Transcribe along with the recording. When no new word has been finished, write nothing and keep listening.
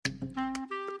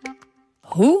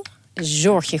Hoe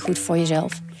zorg je goed voor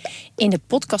jezelf? In de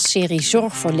podcastserie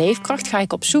Zorg voor Leefkracht ga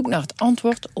ik op zoek naar het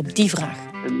antwoord op die vraag.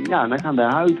 Ja, dan gaan de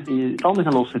huid in je tanden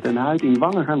gaan loszetten en de huid in je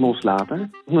wangen gaan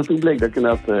loslaten. Omdat toen bleek dat ik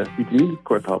inderdaad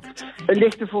vitaminetekort had. Een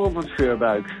lichte vorm van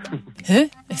scheurbuik. Een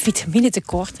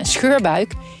vitaminetekort, een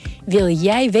scheurbuik? Wil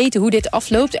jij weten hoe dit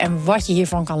afloopt en wat je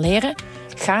hiervan kan leren?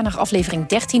 Ga naar aflevering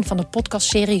 13 van de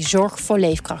podcastserie Zorg voor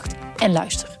Leefkracht en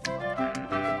luister.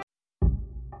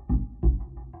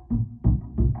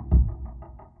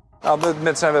 Nou, op dit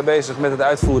moment zijn we bezig met het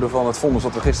uitvoeren van het vonnis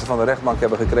dat we gisteren van de rechtbank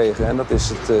hebben gekregen. En dat is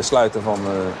het sluiten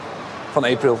van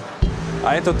April.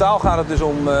 Nou, in totaal gaat het dus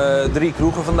om 3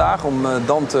 kroegen vandaag. Om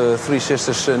Dante, Three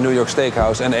Sisters, New York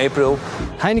Steakhouse en April.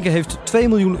 Heineken heeft 2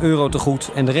 miljoen euro te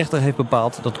goed en de rechter heeft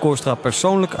bepaald dat Kooistra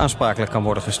persoonlijk aansprakelijk kan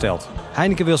worden gesteld.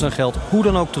 Heineken wil zijn geld hoe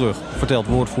dan ook terug, vertelt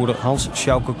woordvoerder Hans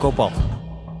Sjouke-Kopat.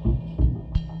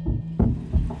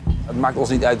 Het maakt ons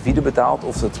niet uit wie er betaalt,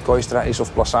 of het Kooistra is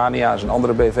of Plassania, is een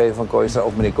andere BV van Kooistra,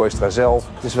 of meneer Kooistra zelf.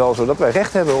 Het is wel zo dat wij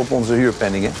recht hebben op onze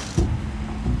huurpenningen.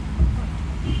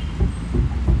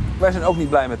 Wij zijn ook niet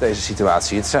blij met deze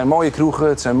situatie. Het zijn mooie kroegen,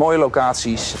 het zijn mooie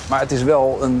locaties, maar het is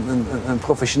wel een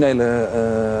professionele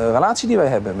relatie die wij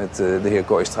hebben met de heer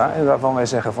Kooistra. En waarvan wij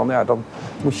zeggen van ja, dan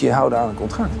moet je je houden aan een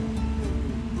contract.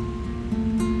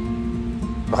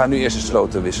 We gaan nu eerst de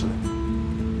sloten wisselen.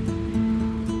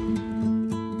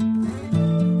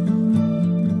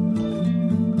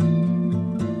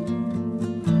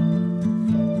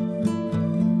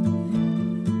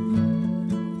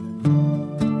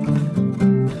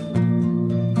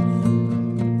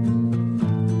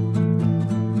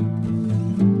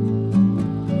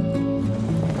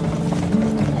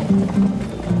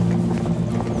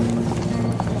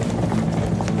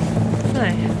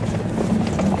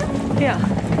 Ja.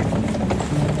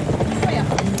 Oh ja.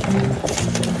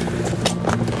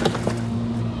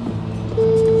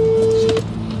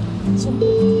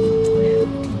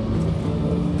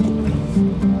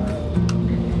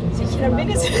 Zit je naar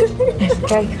binnen? Even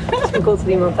kijken, er komt er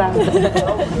iemand aan.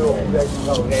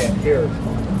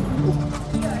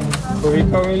 Voor wie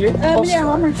komen jullie? Meneer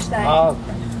Hammerstein.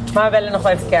 Maar we willen nog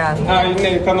even kijken.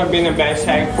 Nee, ik kan naar binnen bij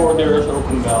zijn voordeur is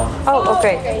open wel. Oh,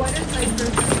 oké.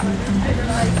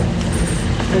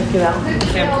 Dankjewel.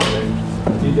 Ja.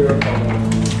 Die deur kan.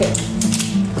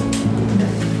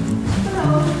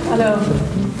 Hallo.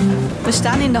 We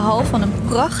staan in de hal van een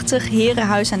prachtig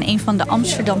herenhuis aan een van de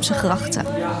Amsterdamse grachten.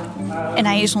 En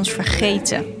hij is ons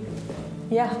vergeten.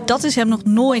 Ja. Dat is hem nog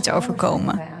nooit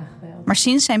overkomen. Maar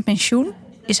sinds zijn pensioen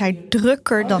is hij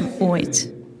drukker dan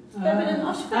ooit.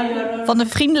 Van de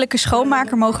vriendelijke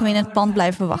schoonmaker mogen we in het pand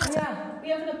blijven wachten.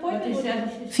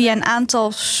 Via een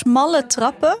aantal smalle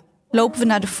trappen lopen we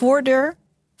naar de voordeur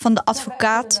van de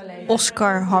advocaat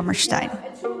Oscar Hammerstein.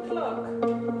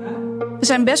 We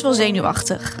zijn best wel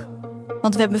zenuwachtig,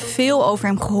 want we hebben veel over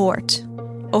hem gehoord,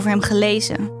 over hem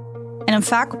gelezen en hem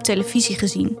vaak op televisie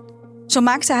gezien. Zo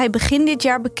maakte hij begin dit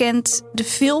jaar bekend de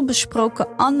veelbesproken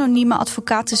anonieme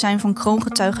advocaat te zijn van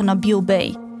kroongetuige Nabil B.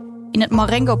 in het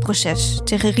Marengo-proces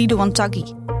tegen Ridouan Taghi.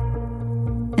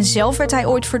 En zelf werd hij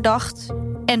ooit verdacht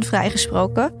en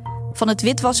vrijgesproken van het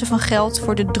witwassen van geld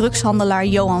voor de drugshandelaar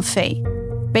Johan V.,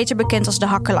 beter bekend als de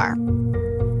Hakkelaar.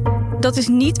 Dat is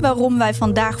niet waarom wij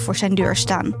vandaag voor zijn deur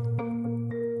staan.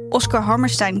 Oscar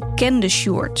Hammerstein kende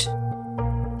Sjoerd.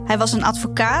 Hij was een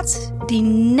advocaat die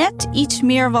net iets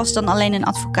meer was dan alleen een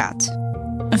advocaat.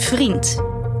 Een vriend.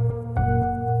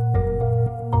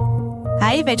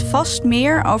 Hij weet vast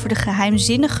meer over de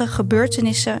geheimzinnige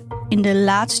gebeurtenissen in de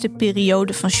laatste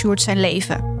periode van Sjoerd zijn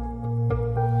leven.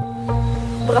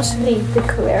 Brasserie heb ik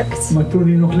gewerkt. Maar toen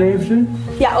hij nog leefde?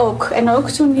 Ja, ook. En ook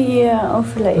toen hij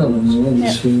overleed. Dat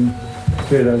is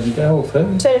 2011, hè?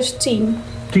 2010.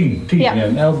 10, ja.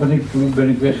 En 11 ben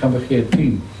ik weg gaan begeven.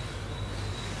 10.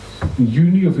 In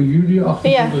juni of in juli,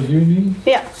 28 juni?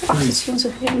 Ja,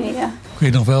 28 juni, ja. Ik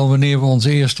weet nog wel wanneer we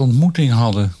onze eerste ontmoeting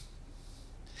hadden.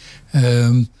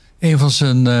 Een van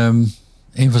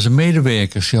zijn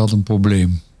medewerkers die had een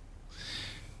probleem.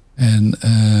 En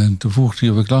toen vroeg hij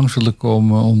of ik langs wilde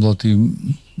komen, omdat hij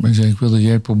zei: ik wil dat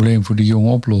jij het probleem voor die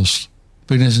jongen oplost.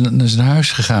 Ik ben naar zijn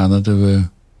huis gegaan. Het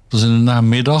was in de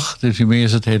namiddag, dus hij me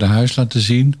eerst het hele huis laten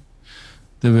zien. Toen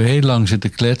hebben we heel lang zitten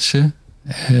kletsen.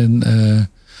 En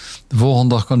de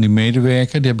volgende dag kwam die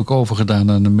medewerker. Die heb ik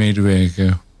overgedaan aan een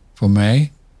medewerker van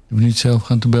mij. Ik ben niet zelf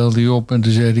gaan, toen belde hij op en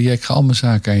toen zei hij: ja, ik ga al mijn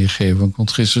zaken aan je geven. Want ik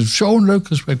vond gisteren zo'n leuk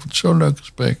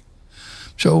gesprek.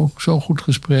 Zo'n goed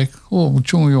gesprek. Oh,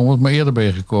 jongen, wat maar eerder ben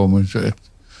je gekomen.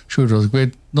 Sorry, ik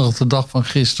weet nog de dag van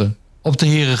gisteren. Op de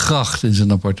Herengracht in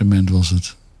zijn appartement was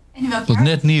het. En in welk jaar?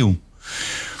 Net nieuw.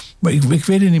 Maar ik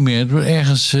weet het niet meer. Het was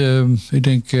ergens, ik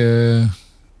denk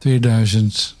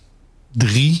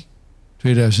 2003,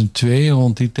 2002,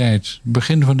 rond die tijd.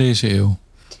 Begin van deze eeuw.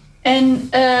 En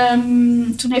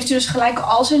toen heeft u dus gelijk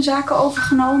al zijn zaken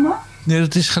overgenomen? Nee,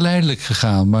 dat is geleidelijk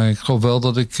gegaan. Maar ik geloof wel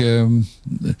dat ik...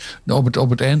 op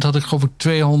het eind had ik geloof ik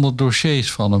 200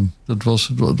 dossiers van hem. Op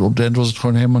het eind was het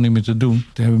gewoon helemaal niet meer te doen.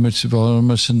 We hebben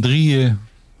met z'n drieën...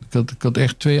 Ik had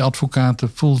echt 2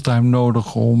 advocaten fulltime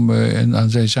nodig om aan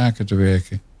zijn zaken te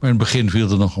werken. Maar in het begin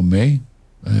viel er nogal mee.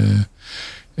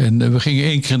 En we gingen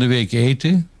 1 keer in de week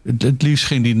eten. Het liefst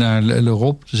ging hij naar Le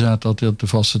Rob. Ze zaten altijd op de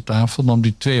vaste tafel. Nam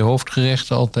hij 2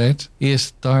 hoofdgerechten altijd.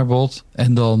 Eerst tarbot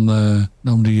en dan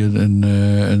nam hij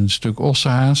een stuk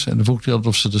ossenhaas. En dan vroeg hij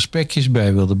altijd of ze er spekjes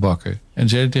bij wilden bakken. En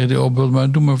zei hij tegen die op,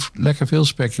 maar doe maar lekker veel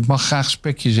spekjes. Ik mag graag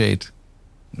spekjes eten.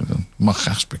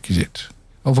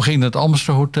 We gingen naar het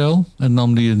Amster Hotel en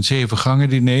nam hij een 7-gangen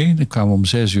diner. Dan kwamen we om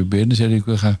 6 uur binnen. Dan zei hij, ik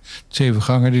wil graag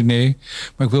 7-gangen diner.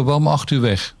 Maar ik wil wel om 8 uur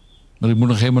weg. Want ik moet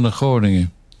nog helemaal naar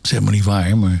Groningen. Dat is helemaal niet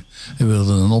waar, maar hij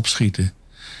wilde dan opschieten.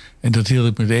 En dat hield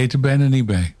ik met eten bijna niet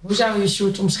bij. Hoe zou je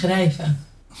Sjoerd omschrijven?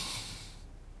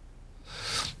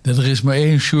 Er is maar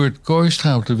 1 Sjoerd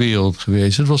Kooistra op de wereld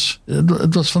geweest.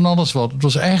 Het was van alles wat. Het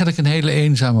was eigenlijk een hele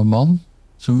eenzame man.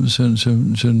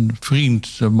 Zijn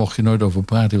vriend, daar mocht je nooit over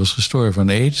praten, die was gestorven aan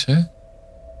AIDS. Hè?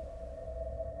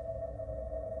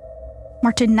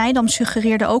 Martin Nijdam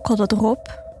suggereerde ook al dat Rob,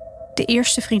 de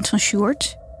eerste vriend van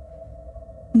Sjoerd,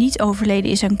 niet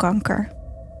overleden is aan kanker,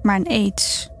 maar aan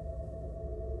AIDS.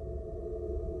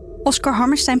 Oscar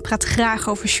Hammerstein praat graag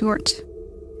over Sjoerd.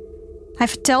 Hij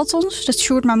vertelt ons dat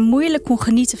Sjoerd maar moeilijk kon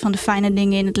genieten van de fijne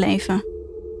dingen in het leven.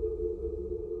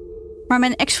 Maar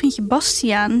mijn ex-vriendje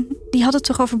Bastiaan, die had het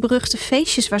toch over beruchte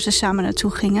feestjes waar ze samen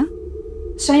naartoe gingen?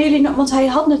 Zijn jullie nog, want hij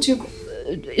had natuurlijk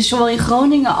zowel in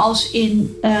Groningen als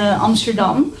in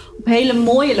Amsterdam, op hele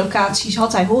mooie locaties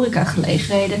had hij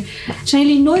horecagelegenheden. Zijn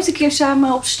jullie nooit een keer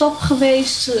samen op stap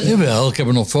geweest? Jawel, ik heb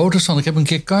er nog foto's van. Ik heb een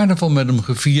keer carnaval met hem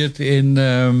gevierd in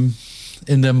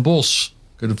Den Bosch. Ik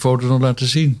kan de foto's nog laten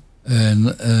zien.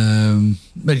 En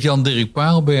met Jan-Dirk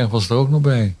Parelberg was er ook nog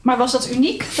bij. Maar was dat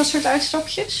uniek, dat soort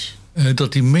uitstapjes?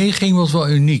 Dat hij meeging was wel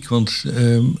uniek, want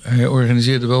hij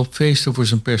organiseerde wel feesten voor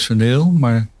zijn personeel.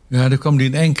 Maar ja, daar kwam hij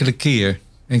een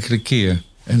enkele keer.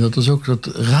 En dat was ook dat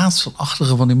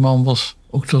raadselachtige van die man was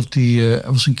ook dat hij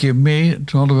was een keer mee.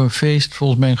 Toen hadden we een feest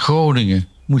volgens mij in Groningen.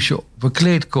 Moest je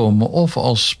verkleed komen of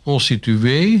als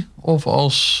prostituee of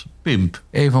als pimp.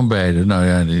 Eén van beide. Nou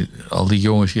ja, al die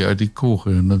jongens hier uit die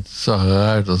kroegen, dat zag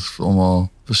eruit. Dat is allemaal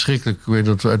verschrikkelijk. Ik weet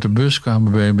dat we uit de bus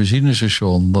kwamen bij een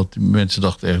benzinestation. Dat die mensen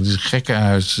dachten echt, dit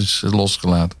gekkenhuis is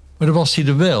losgelaten. Maar dan was hij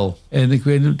er wel. En ik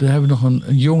weet, daar hebben we nog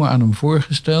een jongen aan hem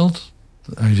voorgesteld.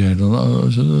 Hij zei dan, dat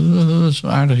is een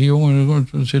aardige jongen,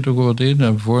 er zit ook wel wat in.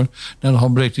 Nou,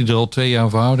 dan bleek hij er al 2 jaar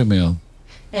verhouding mee aan.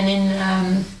 En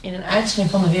in een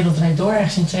uitzending van De Wereld Draait Door,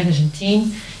 ergens in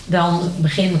 2010... dan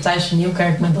begint Matthijs van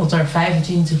Nieuwkerk met dat er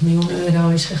 25 miljoen euro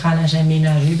is gegaan naar zijn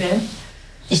minnaar Ruben.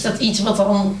 Is dat iets wat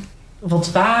dan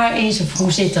wat waar is? Of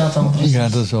hoe zit dat dan precies? Ja,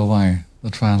 dat is wel waar.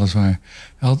 Dat verhaal is waar.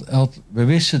 We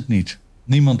wisten het niet.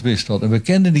 Niemand wist dat. En we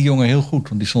kenden die jongen heel goed,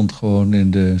 want die stond gewoon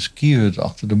in de skihut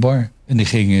achter de bar. En die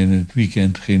ging in het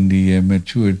weekend met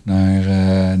Sjoerd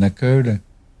naar Keulen.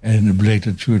 En het bleek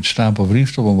dat Sjoerd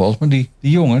stapelverliefd op hem was. Maar die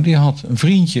jongen die had een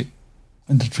vriendje.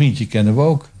 En dat vriendje kennen we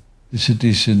ook. Dus het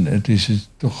is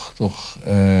toch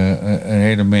een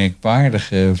hele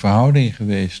merkwaardige verhouding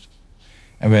geweest.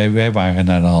 En wij waren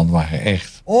naar de hand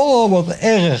echt... Oh, wat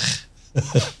erg!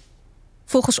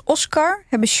 Volgens Oscar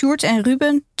hebben Sjoerd en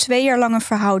Ruben 2 jaar lang een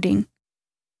verhouding.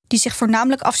 Die zich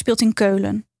voornamelijk afspeelt in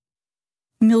Keulen.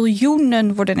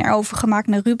 Miljoenen worden er overgemaakt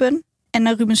naar Ruben en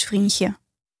naar Rubens vriendje.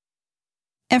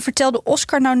 En vertelde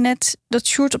Oscar nou net dat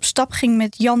Sjoerd op stap ging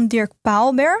met Jan-Dirk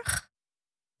Paalberg?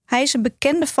 Hij is een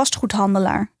bekende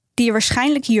vastgoedhandelaar, die je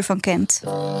waarschijnlijk hiervan kent.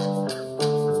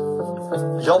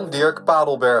 Jan-Dirk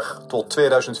Padelberg, tot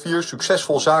 2004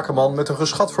 succesvol zakenman met een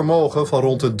geschat vermogen van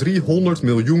rond de 300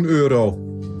 miljoen euro.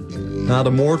 Na de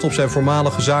moord op zijn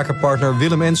voormalige zakenpartner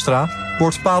Willem Enstra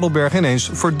wordt Padelberg ineens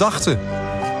verdachte.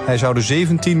 Hij zou de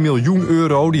 17 miljoen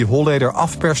euro die Holleder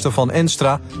afperste van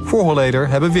Enstra voor Holleder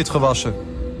hebben witgewassen.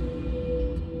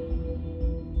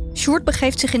 Sjoerd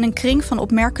begeeft zich in een kring van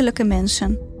opmerkelijke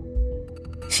mensen.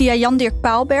 Via Jan-Dirk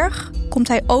Paalberg komt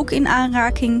hij ook in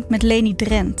aanraking met Leni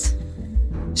Drent.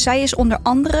 Zij is onder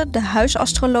andere de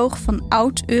huisastroloog van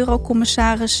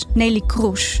oud-eurocommissaris Nelly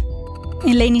Kroes.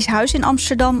 In Leni's huis in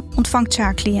Amsterdam ontvangt ze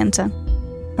haar cliënten,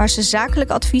 waar ze zakelijk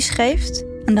advies geeft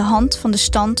aan de hand van de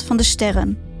stand van de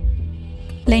sterren.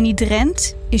 Leni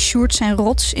Drent is Sjoerd zijn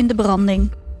rots in de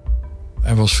branding.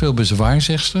 Er was veel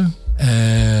bezwaarzegster.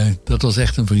 Dat was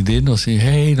echt een vriendin. Was hij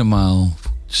helemaal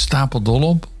stapeldol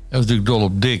op. Hij was natuurlijk dol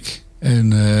op Dick.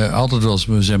 En altijd was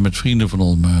we zijn met vrienden van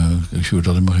ons, maar Sjoerd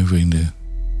had helemaal geen vrienden.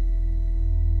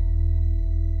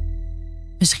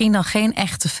 Misschien dan geen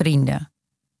echte vrienden.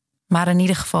 Maar in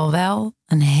ieder geval wel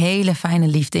een hele fijne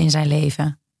liefde in zijn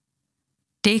leven.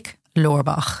 Dick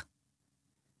Loorbach.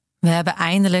 We hebben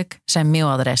eindelijk zijn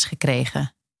mailadres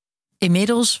gekregen.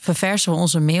 Inmiddels verversen we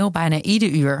onze mail bijna ieder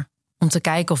uur om te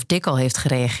kijken of Dick al heeft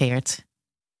gereageerd.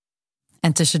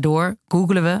 En tussendoor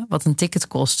googelen we wat een ticket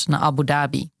kost naar Abu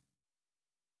Dhabi.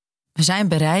 We zijn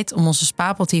bereid om onze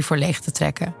spaarpot hiervoor leeg te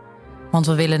trekken, want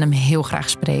we willen hem heel graag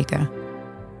spreken.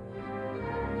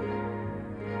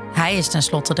 Hij is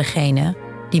tenslotte degene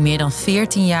die meer dan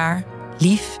 14 jaar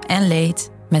lief en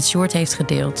leed met Sjoerd heeft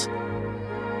gedeeld.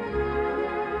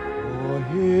 Oh,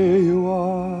 here you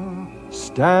are,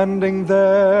 standing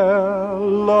there,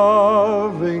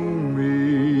 loving me.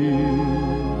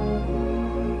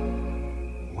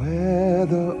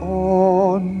 Whether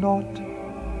or not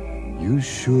you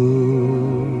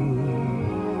should.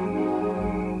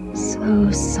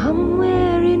 So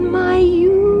somewhere in my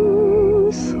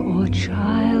youth or childhood,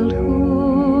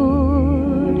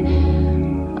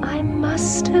 I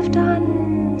must have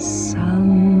done something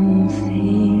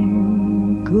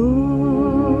good.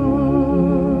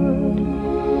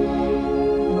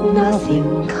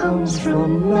 Nothing comes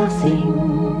from nothing,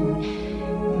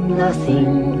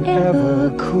 nothing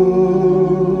ever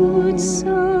could.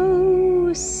 So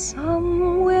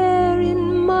somewhere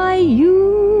in my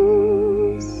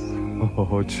youth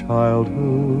or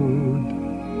childhood,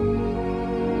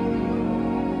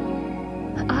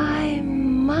 I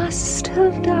must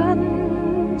have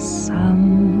done something.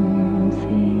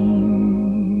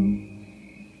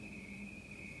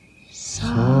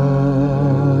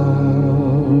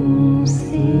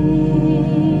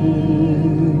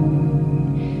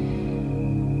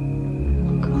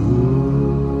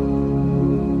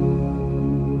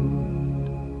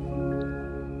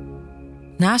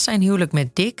 Naast zijn huwelijk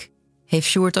met Dick heeft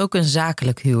Sjoerd ook een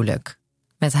zakelijk huwelijk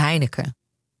met Heineke.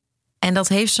 En dat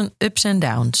heeft zijn ups en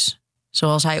downs,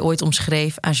 zoals hij ooit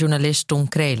omschreef aan journalist Tom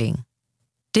Kreling.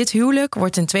 Dit huwelijk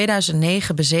wordt in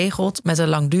 2009 bezegeld met een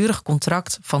langdurig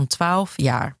contract van 12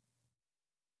 jaar.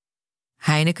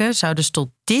 Heineke zou dus tot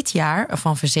dit jaar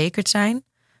ervan verzekerd zijn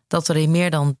dat er in meer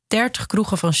dan 30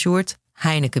 kroegen van Sjoerd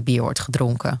Heineke bier wordt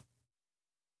gedronken.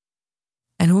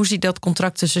 En hoe ziet dat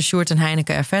contract tussen Sjoerd en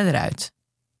Heineke er verder uit?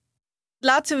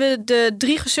 Laten we de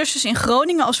 3 gezusters in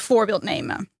Groningen als voorbeeld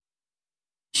nemen.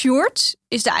 Sjoerd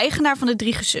is de eigenaar van de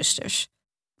 3 gezusters.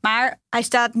 Maar hij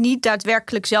staat niet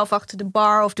daadwerkelijk zelf achter de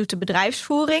bar of doet de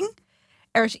bedrijfsvoering.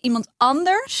 Er is iemand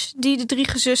anders die de 3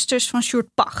 gezusters van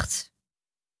Sjoerd pacht.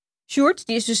 Sjoerd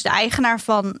die is dus de eigenaar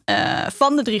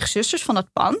van de 3 gezusters, van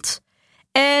het pand.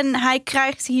 En hij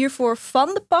krijgt hiervoor van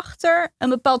de pachter een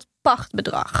bepaald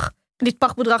pachtbedrag. Dit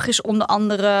pachtbedrag is onder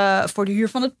andere voor de huur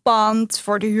van het pand,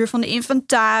 voor de huur van de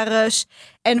inventaris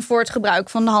en voor het gebruik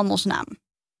van de handelsnaam.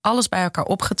 Alles bij elkaar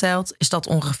opgeteld is dat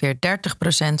ongeveer 30%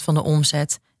 van de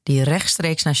omzet die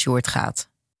rechtstreeks naar Sjoerd gaat.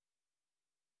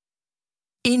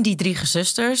 In die 3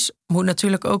 gezusters moet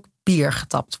natuurlijk ook bier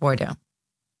getapt worden.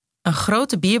 Een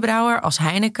grote bierbrouwer als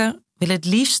Heineke wil het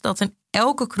liefst dat in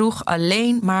elke kroeg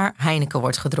alleen maar Heineke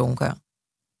wordt gedronken.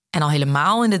 En al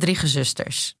helemaal in de 3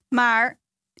 gezusters. Maar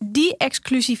die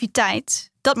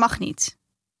exclusiviteit, dat mag niet.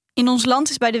 In ons land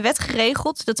is bij de wet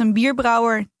geregeld dat een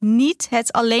bierbrouwer niet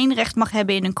het alleenrecht mag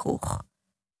hebben in een kroeg.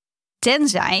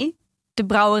 Tenzij de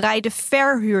brouwerij de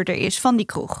verhuurder is van die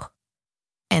kroeg.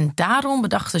 En daarom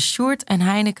bedachten Sjoerd en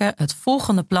Heineke het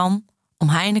volgende plan om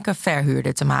Heineke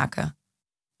verhuurder te maken.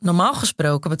 Normaal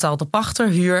gesproken betaalt de pachter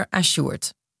huur aan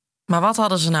Sjoerd. Maar wat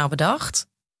hadden ze nou bedacht?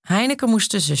 Heineke moest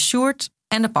tussen Sjoerd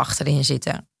en de pachter in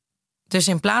zitten. Dus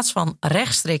in plaats van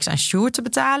rechtstreeks aan Sjoerd te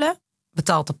betalen,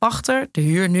 betaalt de pachter de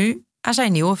huur nu aan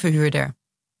zijn nieuwe verhuurder,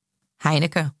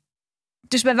 Heineke.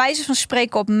 Dus bij wijze van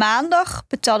spreken op maandag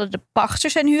betaalde de pachter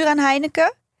zijn huur aan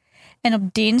Heineke. En op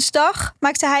dinsdag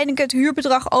maakte Heineke het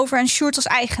huurbedrag over aan Sjoerd als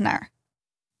eigenaar.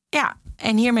 Ja,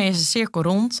 en hiermee is de cirkel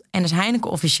rond en is Heineke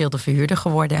officieel de verhuurder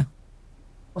geworden.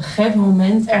 Op een gegeven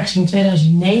moment, ergens in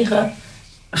 2009,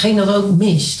 ging dat ook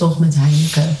mis, toch, met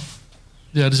Heineke?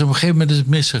 Ja, dus op een gegeven moment is het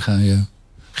misgegaan, ja.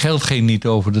 Geld ging niet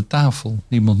over de tafel.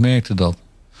 Niemand merkte dat.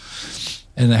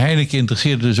 En Heineke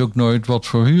interesseerde dus ook nooit wat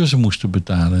voor huur ze moesten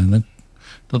betalen. En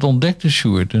dat ontdekte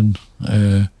Sjoerd. En,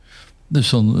 dus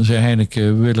dan zei Heineke,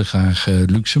 we willen graag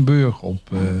Luxemburg op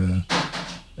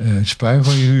Spui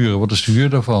van je huren. Wat is de huur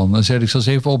daarvan? En dan zei ik, zal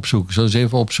eens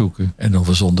even opzoeken. En dan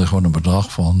verzond hij gewoon een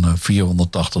bedrag van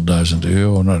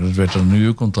 €480.000. Nou, dat werd dan een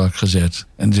huurcontract gezet.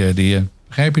 En zei hij,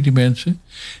 begrijp je die mensen?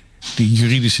 Die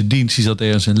juridische dienst die zat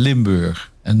ergens in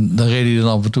Limburg. En daar reed hij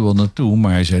dan af en toe wel naartoe.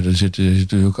 Maar hij zei, er zitten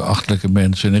natuurlijk achterlijke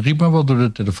mensen. En hij riep maar wat door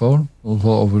de telefoon.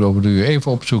 Over de uur.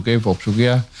 Even opzoeken.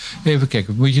 Ja, even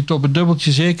kijken. Moet je het op een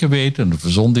dubbeltje zeker weten? En dan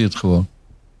verzond hij het gewoon.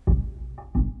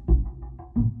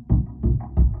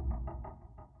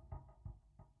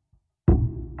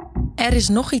 Er is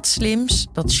nog iets slims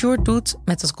dat Sjoerd doet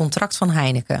met het contract van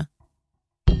Heineken.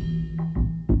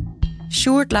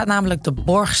 Sjoerd laat namelijk de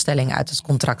borgstelling uit het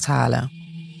contract halen.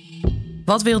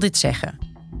 Wat wil dit zeggen?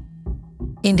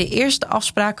 In de eerste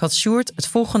afspraak had Sjoerd het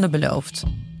volgende beloofd.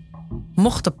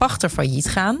 Mocht de pachter failliet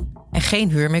gaan en geen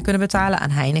huur meer kunnen betalen aan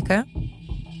Heineken,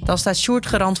 dan staat Sjoerd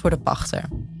garant voor de pachter.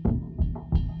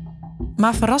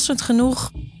 Maar verrassend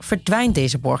genoeg verdwijnt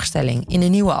deze borgstelling in de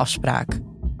nieuwe afspraak.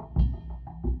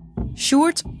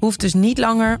 Sjoerd hoeft dus niet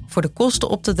langer voor de kosten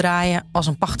op te draaien als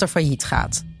een pachter failliet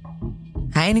gaat.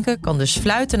 Heineken kan dus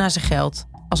fluiten naar zijn geld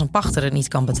als een pachter het niet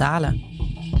kan betalen.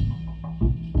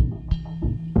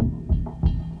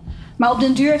 Maar op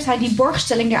den duur heeft hij die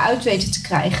borgstelling eruit weten te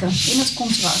krijgen in het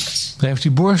contract. Hij heeft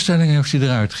die borgstelling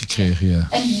eruit gekregen, ja.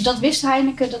 En dat wist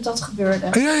Heineken dat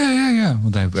gebeurde? Ja.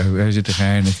 Want hij zit tegen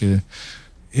Heineken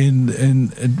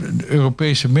in het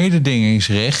Europese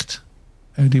mededingingsrecht.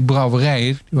 Die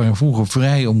brouwerijen die waren vroeger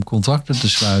vrij om contracten te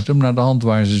sluiten. Maar naar de hand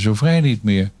waren ze zo vrij niet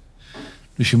meer.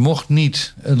 Dus je mocht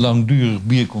niet een langdurig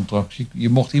biercontract. Je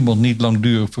mocht iemand niet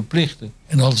langdurig verplichten.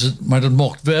 Maar dat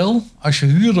mocht wel als je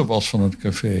huurder was van het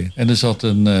café. En er zat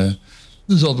een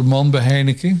man bij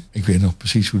Heineken. Ik weet nog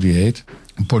precies hoe die heet.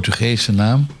 Een Portugese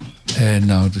naam. En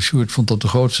de Sjoerd vond dat de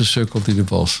grootste sukkel die er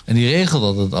was. En die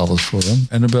regelde dat alles voor hem.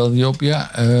 En dan belde hij op.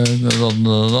 Ja, dat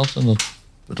en dat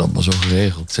wordt allemaal zo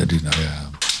geregeld. Zei hij,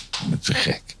 het is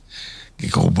gek.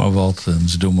 Ik roep maar wat en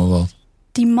ze doen maar wat.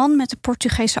 Die man met de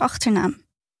Portugese achternaam.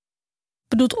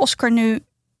 Bedoelt Oscar nu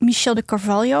Michel de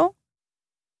Carvalho?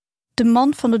 De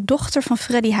man van de dochter van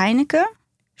Freddy Heineken,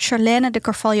 Charlène de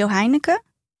Carvalho Heineken?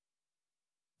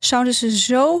 Zouden ze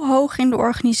zo hoog in de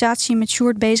organisatie met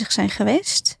Sjoerd bezig zijn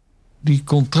geweest? Die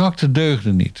contracten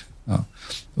deugden niet.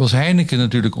 Was Heineken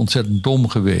natuurlijk ontzettend dom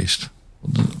geweest.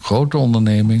 Een grote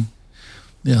onderneming.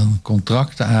 Ja,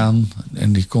 contracten aan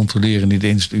en die controleren niet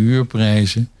eens de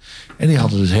huurprijzen. En die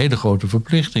hadden dus hele grote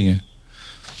verplichtingen.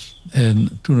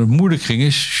 En toen het moeilijk ging,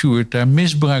 is Sjoerd daar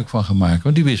misbruik van gemaakt.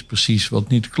 Want die wist precies wat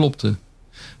niet klopte.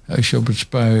 Als je op het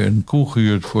Spui een kroeg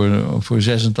huurt voor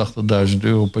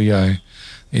 €86.000 per jaar...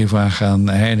 en je vraagt aan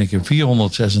Heineken €486.000...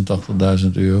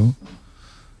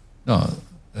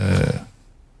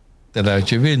 tel uit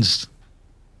je winst.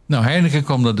 Heineken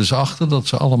kwam er dus achter dat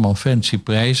ze allemaal fancy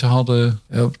prijzen hadden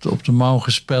op de mouw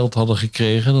gespeld hadden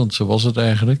gekregen. Want zo was het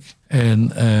eigenlijk.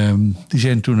 En die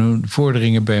zijn toen hun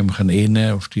vorderingen bij hem gaan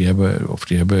innen. Of die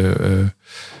hebben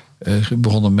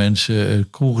begonnen mensen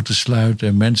kroegen te sluiten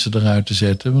en mensen eruit te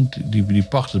zetten. Want die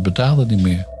pachters betaalden niet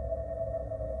meer.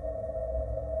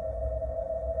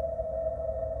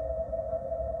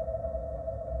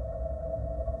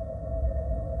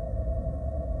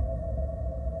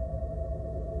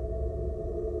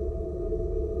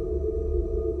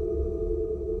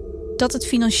 Dat het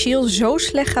financieel zo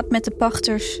slecht gaat met de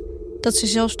pachters dat ze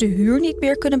zelfs de huur niet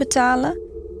meer kunnen betalen,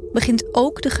 begint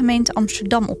ook de gemeente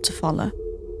Amsterdam op te vallen.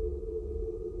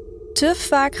 Te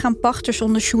vaak gaan pachters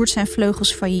onder Sjoerd zijn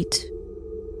vleugels failliet.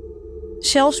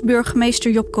 Zelfs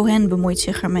burgemeester Job Cohen bemoeit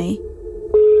zich ermee.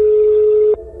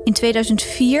 In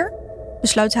 2004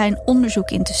 besluit hij een onderzoek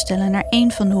in te stellen naar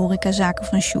een van de horecazaken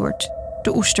van Sjoerd,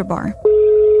 de Oesterbar.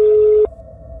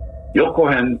 Job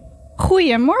Cohen.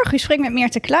 Goedemorgen, u spreekt met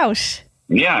Meerte Klaus.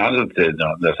 Ja,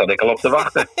 daar zat ik al op te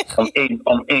wachten.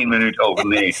 Om 1 minuut over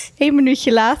 9. 1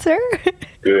 minuutje later.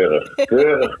 Keurig.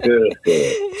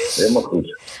 Helemaal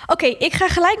goed. Oké, ik ga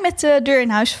gelijk met de deur in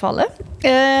huis vallen.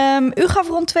 U gaf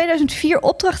rond 2004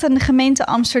 opdracht aan de gemeente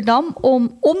Amsterdam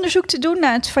om onderzoek te doen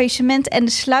naar het faillissement en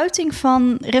de sluiting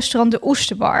van restaurant de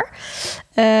Oesterbar.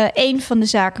 Een van de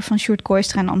zaken van Sjoerd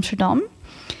Kooistra in Amsterdam.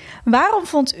 Waarom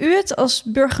vond u het als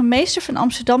burgemeester van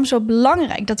Amsterdam zo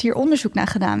belangrijk dat hier onderzoek naar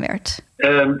gedaan werd?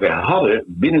 We hadden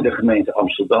binnen de gemeente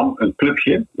Amsterdam een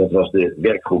clubje. Dat was de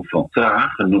werkgroep van Tra,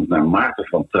 genoemd naar Maarten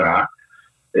van Tra.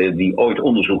 Die ooit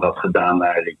onderzoek had gedaan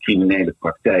naar de criminele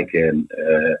praktijken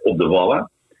op de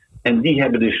Wallen. En die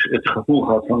hebben dus het gevoel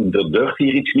gehad van er deugt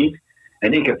hier iets niet.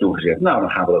 En ik heb toen gezegd, dan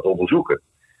gaan we dat onderzoeken.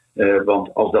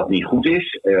 Want als dat niet goed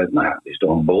is, het is toch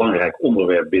een belangrijk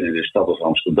onderwerp binnen de stad van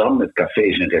Amsterdam met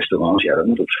cafés en restaurants. Ja, dat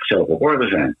moet op zichzelf op orde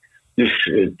zijn.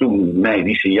 Dus toen mij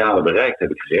die signalen bereikt,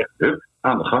 heb ik gezegd, hup,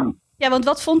 aan de gang. Ja, want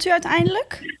wat vond u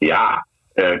uiteindelijk? Ja,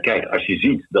 kijk, als je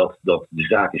ziet dat de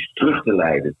zaak is terug te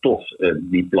leiden tot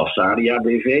die Plazadia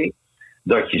BV,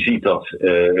 dat je ziet dat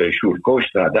Sjoerd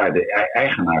Kooistra daar de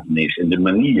eigenaar van is. En de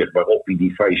manier waarop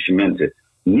die faillissementen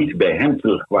niet bij hem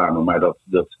terugkwamen, maar dat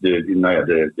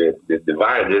de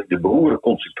waarde, de beroerde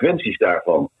consequenties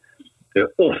daarvan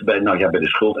of bij de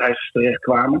schuldeisers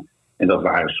terechtkwamen. En dat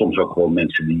waren soms ook gewoon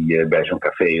mensen die bij zo'n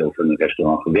café of een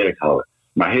restaurant gewerkt hadden.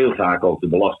 Maar heel vaak ook de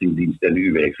Belastingdienst en de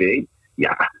UWV.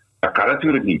 Ja, dat kan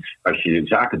natuurlijk niet. Als je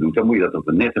zaken doet, dan moet je dat op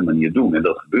een nette manier doen. En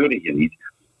dat gebeurde hier niet.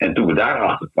 En toen we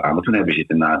daarachter kwamen, toen hebben we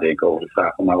zitten nadenken over de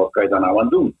vraag van, nou, wat kan je daar nou aan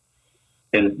doen?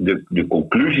 En de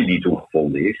conclusie die toen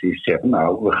gevonden is zeggen,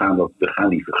 nou, we gaan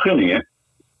die vergunningen,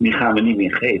 die gaan we niet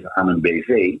meer geven aan een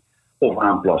BV of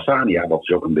aan Plassania, wat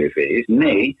dus ook een BV is.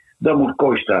 Nee, dan moet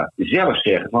Kooistra zelf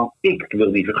zeggen van, ik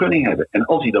wil die vergunning hebben. En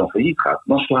als hij dan failliet gaat,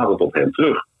 dan slaat het op hem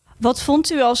terug. Wat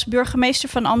vond u als burgemeester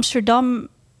van Amsterdam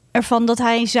ervan dat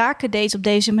hij zaken deed op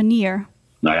deze manier?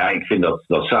 Nou ja, ik vind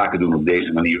dat zaken doen op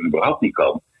deze manier überhaupt niet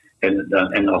kan.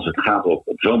 En als het gaat op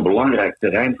zo'n belangrijk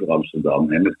terrein voor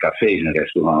Amsterdam, en met cafés en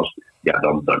restaurants, ja,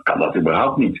 dan kan dat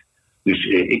überhaupt niet. Dus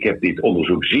ik heb dit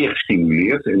onderzoek zeer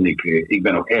gestimuleerd en ik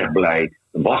ben ook erg blij,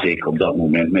 was ik op dat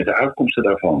moment, met de uitkomsten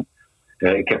daarvan.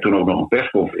 Ik heb toen ook nog een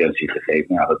persconferentie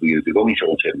gegeven. Nou, dat doe je natuurlijk ook niet zo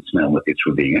ontzettend snel met dit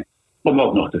soort dingen. Om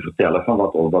ook nog te vertellen van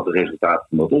wat de resultaten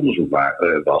van dat onderzoek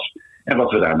was en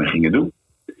wat we daarmee gingen doen.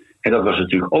 En dat was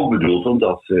natuurlijk ook bedoeld om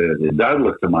dat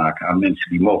duidelijk te maken aan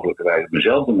mensen die mogelijkerwijs op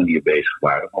dezelfde manier bezig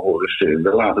waren. Maar hoor eens,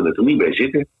 we laten het er niet bij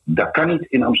zitten. Dat kan niet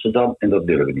in Amsterdam en dat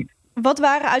willen we niet. Wat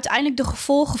waren uiteindelijk de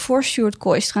gevolgen voor Sjoerd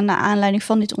Kooistra naar aanleiding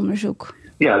van dit onderzoek?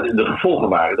 Ja, de gevolgen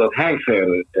waren dat hij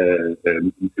verder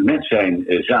met zijn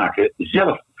zaken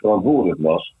zelf verantwoordelijk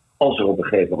was als er op een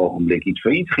gegeven ogenblik iets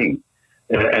failliet ging.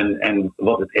 En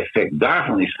wat het effect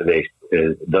daarvan is geweest,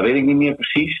 dat weet ik niet meer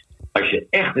precies. Als je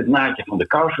echt het naadje van de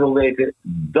kous wil weten,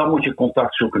 dan moet je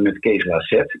contact zoeken met Kees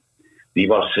Lassette. Die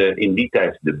was in die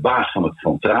tijd de baas van het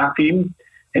Van Tra-team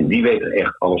en die weet er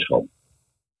echt alles van.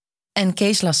 En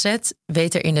Kees Lassette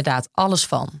weet er inderdaad alles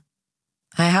van.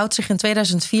 Hij houdt zich in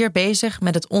 2004 bezig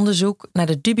met het onderzoek naar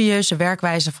de dubieuze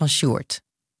werkwijze van Sjoerd.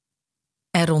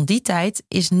 En rond die tijd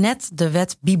is net de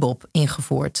wet Bibop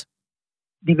ingevoerd.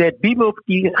 Die wet Bibop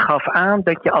die gaf aan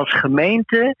dat je als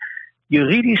gemeente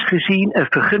juridisch gezien een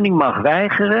vergunning mag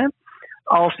weigeren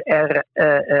als er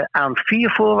aan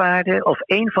 4 voorwaarden of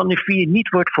 1 van de 4 niet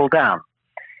wordt voldaan.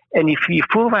 En die 4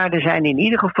 voorwaarden zijn in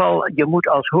ieder geval, je moet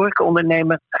als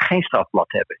horecaondernemer geen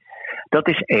strafblad hebben. Dat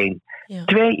is 1. Ja.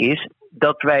 2 is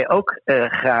dat wij ook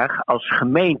graag als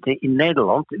gemeente in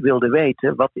Nederland wilden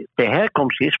weten wat de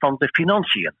herkomst is van de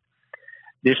financiën.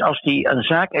 Dus als die een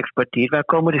zaak exporteert, waar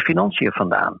komen de financiën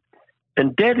vandaan?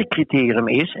 Een derde criterium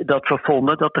is dat we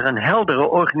vonden dat er een heldere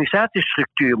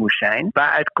organisatiestructuur moest zijn,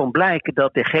 waaruit kon blijken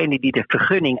dat degene die de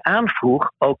vergunning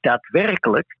aanvroeg ook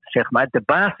daadwerkelijk, de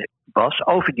baas was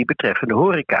over die betreffende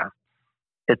horeca.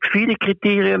 Het vierde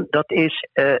criterium, dat is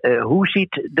hoe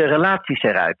ziet de relaties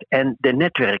eruit en de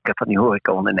netwerken van die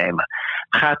horecaondernemer.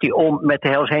 Gaat die om met de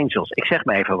Hells Angels? Ik zeg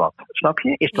maar even wat. Snap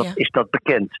je? Is dat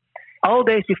bekend? Al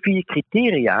deze 4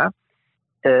 criteria,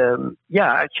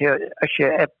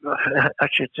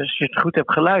 als je het goed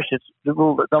hebt geluisterd,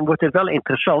 dan wordt het wel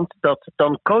interessant dat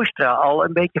dan Kooistra al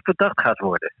een beetje verdacht gaat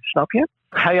worden. Snap je?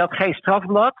 Hij had geen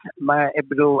strafblad, maar ik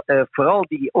bedoel, vooral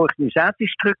die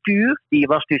organisatiestructuur, die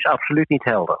was dus absoluut niet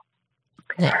helder.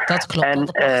 Nee, dat klopt,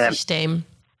 het pachtsysteem.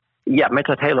 Ja, met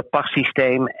dat hele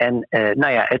pachtsysteem. En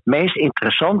het meest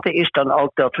interessante is dan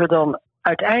ook dat we dan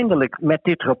uiteindelijk met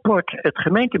dit rapport het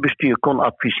gemeentebestuur kon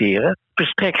adviseren,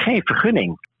 verstrek geen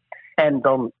vergunning. En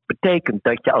dan betekent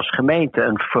dat je als gemeente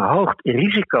een verhoogd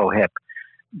risico hebt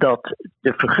dat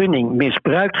de vergunning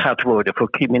misbruikt gaat worden voor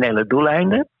criminele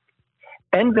doeleinden.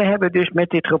 En we hebben dus met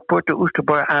dit rapport de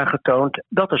Oesterbar aangetoond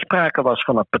dat er sprake was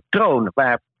van een patroon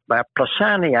waar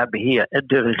Plassania Beheer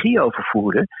de regie over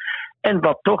voerde. En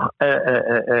wat toch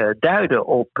duidde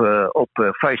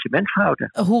op faillissementfraude.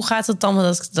 Hoe gaat het dan?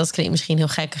 Dat klinkt misschien heel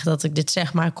gekkig dat ik dit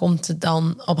zeg, maar komt er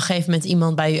dan op een gegeven moment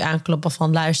iemand bij u aankloppen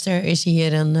van luister, is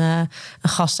hier een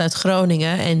gast uit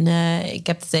Groningen en ik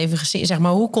heb het even gezien. Zeg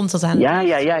maar, hoe komt dat aan?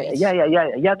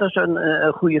 Ja, dat is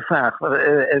een goede vraag.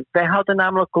 Wij hadden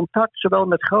namelijk contact zowel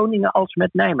met Groningen als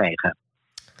met Nijmegen.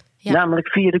 Ja.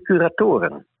 Namelijk via de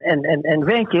curatoren. En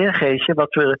weet je,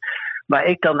 Geesje, maar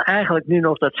ik dan eigenlijk nu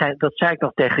nog, dat zei ik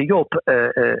nog tegen Job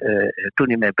toen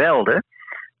hij mij belde.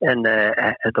 En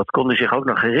dat kon hij zich ook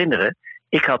nog herinneren.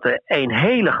 Ik had er een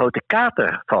hele grote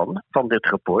kater van dit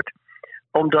rapport.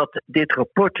 Omdat dit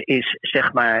rapport is,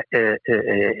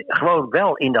 gewoon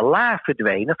wel in de la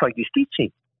verdwenen van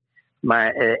justitie. Maar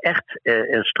echt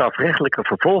een strafrechtelijke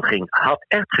vervolging had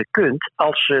echt gekund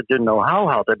als ze de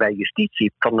know-how hadden bij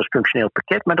justitie van het functioneel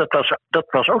pakket. Maar dat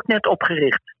was ook net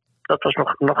opgericht. Dat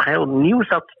was nog heel nieuw.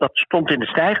 Dat stond in de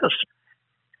stijgers.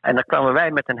 En dan kwamen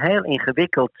wij met een heel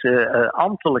ingewikkeld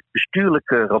ambtelijk bestuurlijk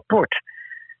rapport.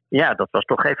 Ja, dat was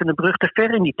toch even een brug te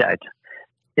ver in die tijd.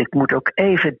 Ik moet ook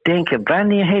even denken,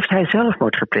 wanneer heeft hij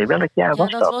zelfmoord gepleegd? Welk jaar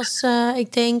was dat? Dat was,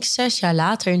 ik denk, 6 jaar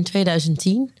later, in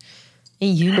 2010.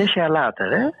 In juli. 6 jaar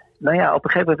later, hè? Nou ja, op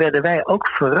een gegeven moment werden wij ook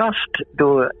verrast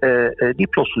door die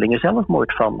plotselinge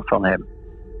zelfmoord van hem.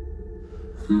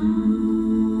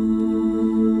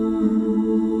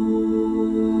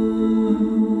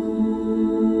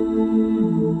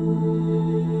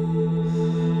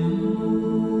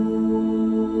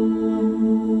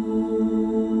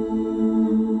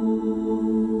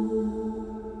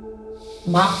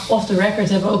 Maar off the record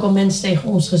hebben ook al mensen tegen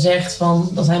ons gezegd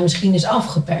dat hij misschien is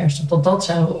afgeperst. Of dat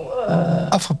zou...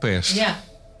 Afgeperst? Ja,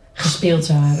 gespeeld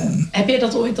zou hebben. Heb jij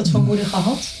dat ooit, dat vermoeden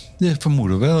gehad? Ja,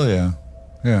 vermoeden wel, ja.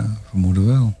 Ja, vermoeden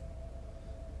wel.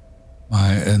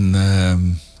 Maar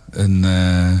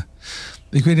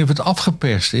ik weet niet of het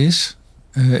afgeperst is.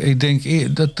 Ik denk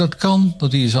dat kan,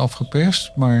 dat hij is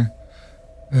afgeperst. Maar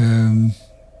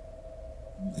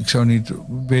ik zou niet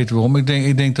weten waarom.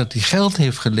 Ik denk dat hij geld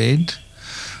heeft geleend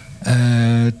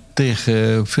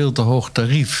tegen veel te hoog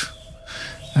tarief.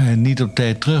 Niet op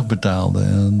tijd terugbetaalde.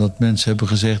 En dat mensen hebben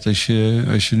gezegd, als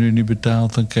je nu niet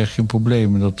betaalt, dan krijg je een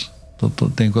probleem. Dat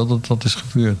denk wel dat is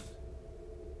gebeurd.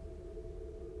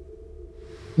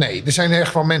 Nee, er zijn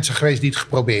echt wel mensen geweest die het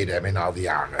geprobeerd hebben in al die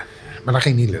jaren. Maar dat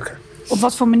ging niet lukken. Op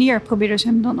wat voor manier probeerden ze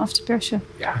hem dan af te persen?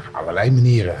 Ja, allerlei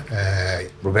manieren.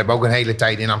 We hebben ook een hele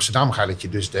tijd in Amsterdam gehad dat je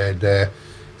dus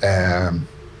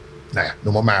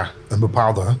noem maar een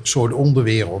bepaalde soort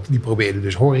onderwereld, die probeerde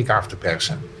dus horeca af te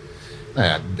persen. Nou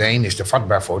ja, de een is er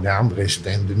vatbaar voor, de ander is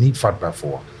er niet vatbaar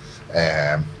voor.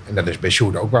 En dat is bij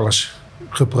Sjoerd ook wel eens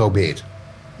geprobeerd.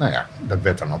 Nou ja, dat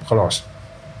werd dan opgelost.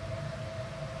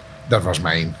 Dat was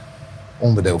mijn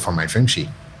onderdeel van mijn functie.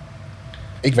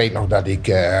 Ik weet nog dat ik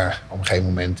op een gegeven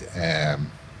moment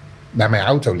naar mijn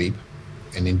auto liep.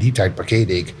 En in die tijd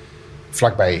parkeerde ik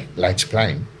vlakbij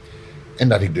Leidseplein. En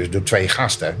dat ik dus door 2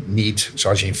 gasten niet,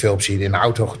 zoals je in film ziet, in de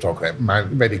auto getrokken heb.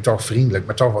 Maar werd ik toch vriendelijk,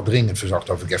 maar toch wel dringend verzocht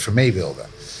of ik even mee wilde.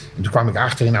 En toen kwam ik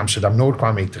achter in Amsterdam-Noord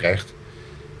kwam ik terecht.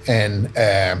 En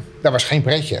dat was geen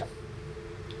pretje.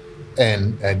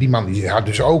 En die man die had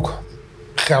dus ook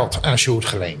geld aan Sjoerd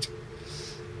geleend.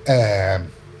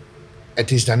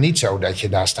 Het is dan niet zo dat je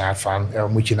daar staat van,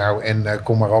 moet je nou en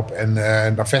kom maar op en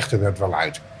dan vechten we het wel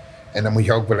uit. En dan moet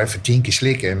je ook wel even 10 keer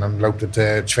slikken en dan loopt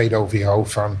het zweet over je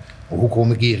hoofd van, hoe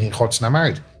kom ik hier in godsnaam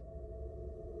uit?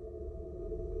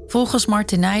 Volgens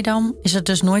Martin Nijdam is het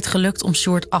dus nooit gelukt om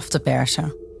Sjoerd af te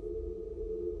persen.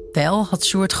 Wel had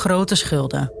Sjoerd grote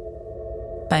schulden.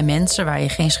 Bij mensen waar je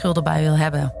geen schulden bij wil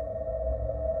hebben.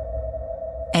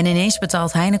 En ineens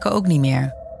betaalt Heineken ook niet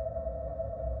meer.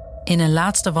 In een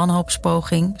laatste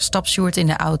wanhoopspoging stapt Sjoerd in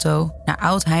de auto naar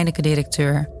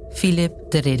oud-Heineken-directeur Philip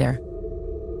de Ridder.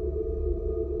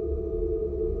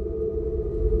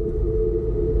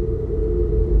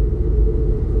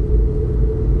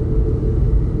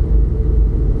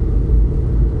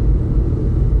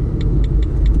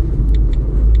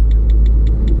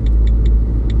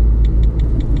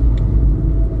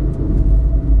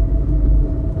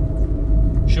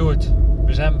 Sjoerd,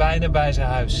 we zijn bijna bij zijn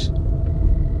huis.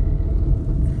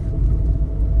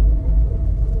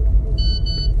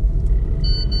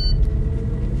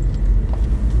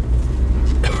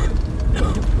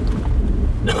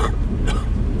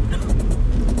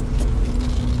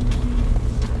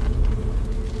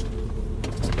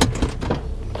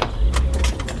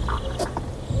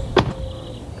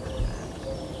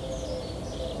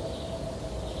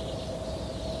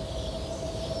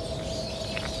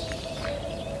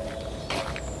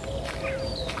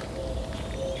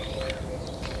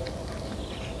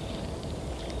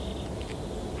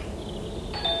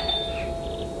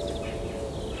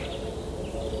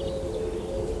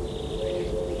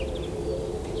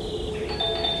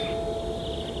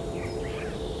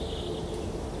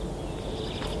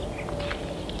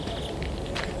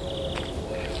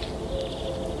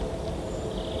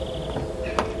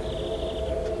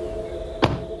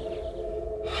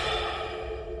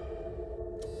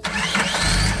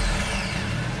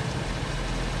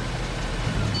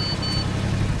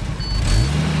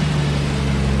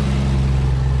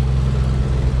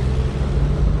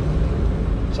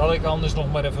 Zal ik anders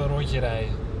nog maar even een rondje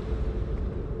rijden?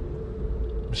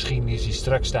 Misschien is hij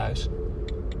straks thuis.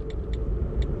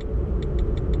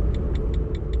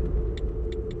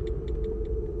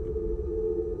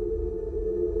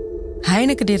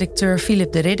 Heineken-directeur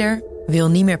Philip de Ridder wil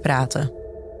niet meer praten.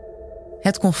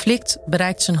 Het conflict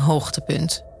bereikt zijn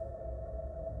hoogtepunt.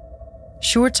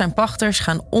 Sjoerd zijn pachters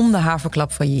gaan om de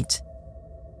haverklap failliet.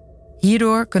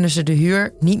 Hierdoor kunnen ze de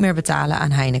huur niet meer betalen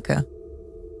aan Heineken.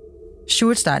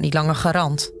 Sjoerd staat niet langer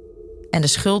garant. En de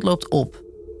schuld loopt op.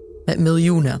 Met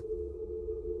miljoenen.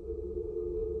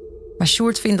 Maar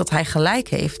Sjoerd vindt dat hij gelijk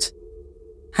heeft.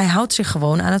 Hij houdt zich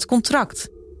gewoon aan het contract.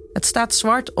 Het staat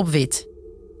zwart op wit.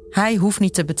 Hij hoeft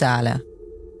niet te betalen.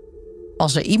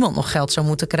 Als er iemand nog geld zou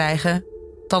moeten krijgen,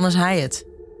 dan is hij het.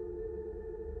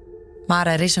 Maar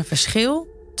er is een verschil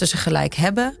tussen gelijk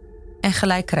hebben en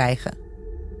gelijk krijgen.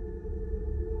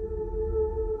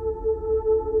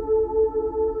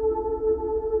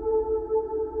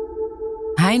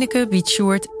 Heineken biedt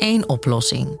Sjoerd 1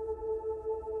 oplossing.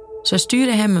 Ze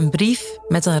sturen hem een brief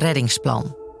met een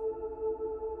reddingsplan.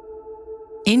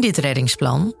 In dit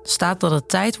reddingsplan staat dat het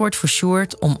tijd wordt voor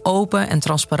Sjoerd om open en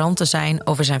transparant te zijn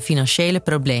over zijn financiële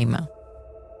problemen.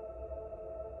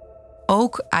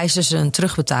 Ook eisen ze een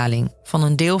terugbetaling van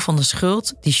een deel van de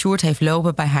schuld die Sjoerd heeft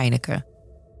lopen bij Heineken.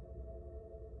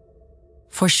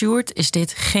 Voor Sjoerd is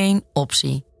dit geen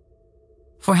optie.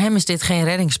 Voor hem is dit geen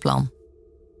reddingsplan.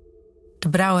 De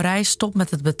brouwerij stopt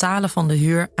met het betalen van de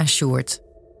huur aan Sjoerd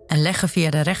en leggen via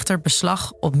de rechter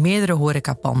beslag op meerdere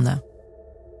horecapanden.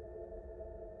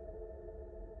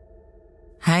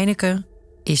 Heineken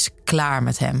is klaar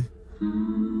met hem.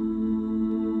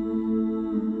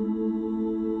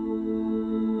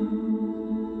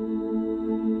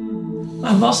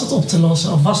 Maar was het op te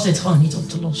lossen of was dit gewoon niet op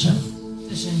te lossen?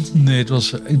 Nee,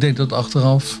 ik denk dat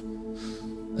achteraf...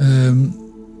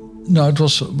 het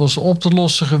was op te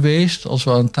lossen geweest als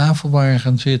we aan tafel waren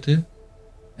gaan zitten.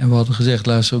 En we hadden gezegd,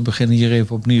 luister, we beginnen hier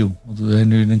even opnieuw. Want we zijn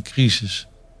nu in een crisis.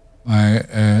 Maar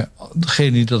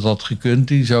degene die dat had gekund,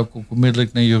 die zou ik ook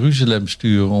onmiddellijk naar Jeruzalem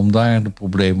sturen om daar de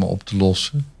problemen op te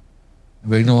lossen. Dan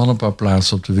weet ik nog wel een paar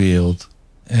plaatsen op de wereld.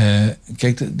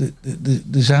 Kijk,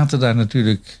 er zaten daar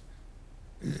natuurlijk...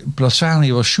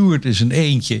 Plassani was Sjoerd is een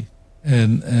eentje.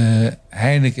 En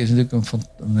Heineken is natuurlijk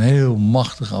een heel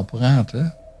machtig apparaat, hè?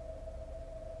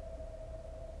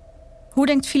 Hoe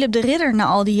denkt Philip de Ridder na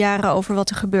al die jaren over wat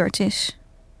er gebeurd is?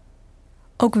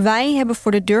 Ook wij hebben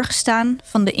voor de deur gestaan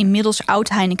van de inmiddels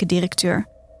oud-Heineken-directeur.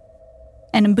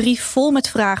 En een brief vol met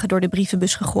vragen door de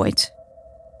brievenbus gegooid.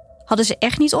 Hadden ze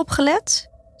echt niet opgelet?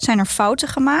 Zijn er fouten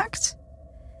gemaakt?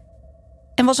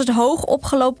 En was het hoog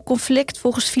opgelopen conflict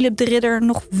volgens Philip de Ridder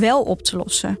nog wel op te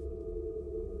lossen?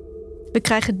 We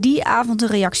krijgen die avond een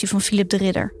reactie van Philip de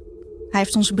Ridder. Hij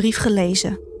heeft onze brief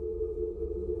gelezen.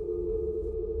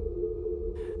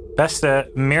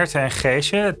 Beste Meerte en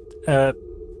Geesje,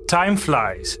 time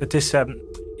flies. Het is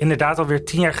inderdaad alweer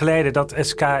 10 jaar geleden dat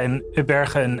SK in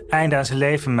Ubbergen een einde aan zijn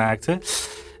leven maakte.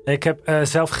 Ik heb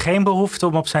zelf geen behoefte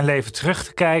om op zijn leven terug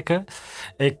te kijken.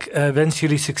 Ik wens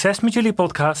jullie succes met jullie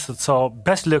podcast. Het zal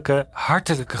best lukken.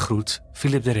 Hartelijke groet,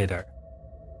 Philip de Ridder.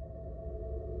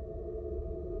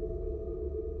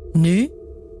 Nu,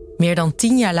 meer dan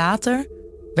 10 jaar later,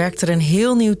 werkt er een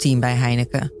heel nieuw team bij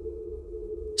Heineken.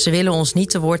 Ze willen ons niet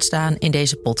te woord staan in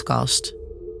deze podcast.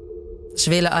 Ze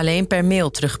willen alleen per mail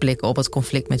terugblikken op het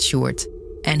conflict met Sjoerd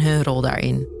en hun rol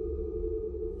daarin.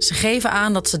 Ze geven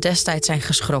aan dat ze destijds zijn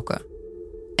geschrokken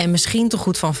en misschien te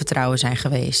goed van vertrouwen zijn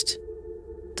geweest.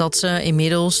 Dat ze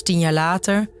inmiddels 10 jaar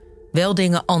later wel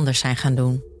dingen anders zijn gaan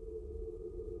doen.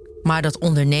 Maar dat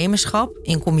ondernemerschap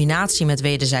in combinatie met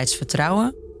wederzijds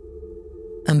vertrouwen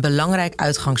een belangrijk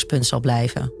uitgangspunt zal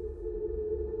blijven.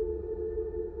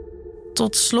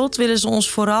 Tot slot willen ze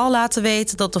ons vooral laten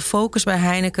weten dat de focus bij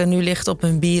Heineken nu ligt op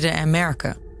hun bieren en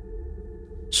merken.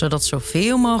 Zodat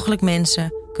zoveel mogelijk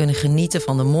mensen kunnen genieten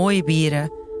van de mooie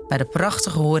bieren bij de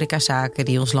prachtige horecazaken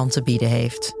die ons land te bieden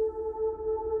heeft.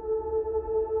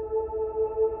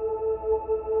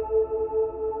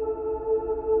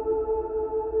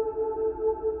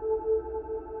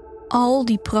 Al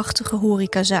die prachtige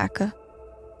horecazaken.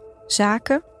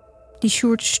 Zaken die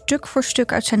Sjoerd stuk voor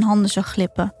stuk uit zijn handen zag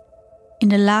glippen in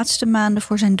de laatste maanden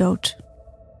voor zijn dood.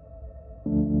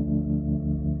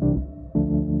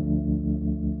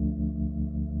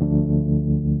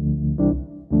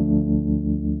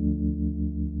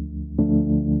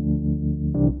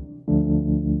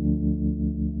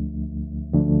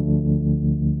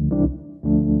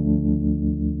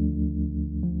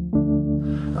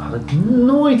 Had ik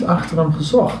nooit achter hem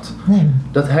gezocht. Nee.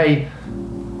 Dat hij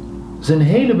zijn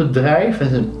hele bedrijf en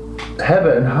zijn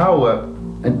hebben en houden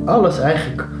en alles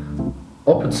eigenlijk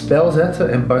op het spel zette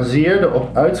en baseerde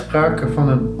op uitspraken van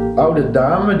een oude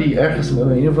dame die ergens met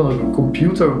een of andere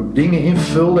computer dingen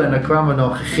invulde en daar kwamen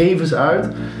dan gegevens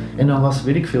uit. En dan was,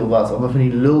 weet ik veel wat, allemaal van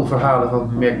die lulverhalen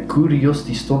van Mercurius,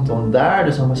 die stond dan daar.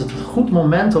 Dus dan was het een goed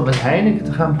moment om met Heineken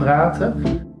te gaan praten.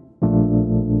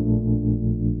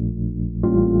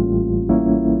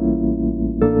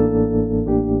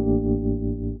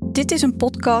 Dit is een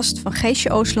podcast van Geesje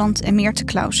Oostland en Meerte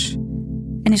Klaus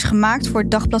en is gemaakt voor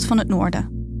het Dagblad van het Noorden.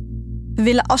 We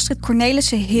willen Astrid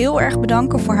Cornelissen heel erg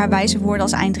bedanken voor haar wijze woorden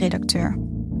als eindredacteur.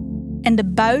 En de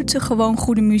buitengewoon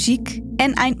goede muziek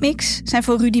en eindmix zijn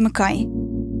voor Rudy Mackay.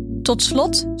 Tot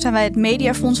slot zijn wij het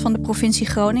Mediafonds van de provincie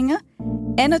Groningen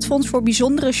en het Fonds voor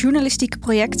Bijzondere Journalistieke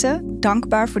Projecten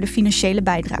dankbaar voor de financiële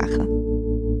bijdrage.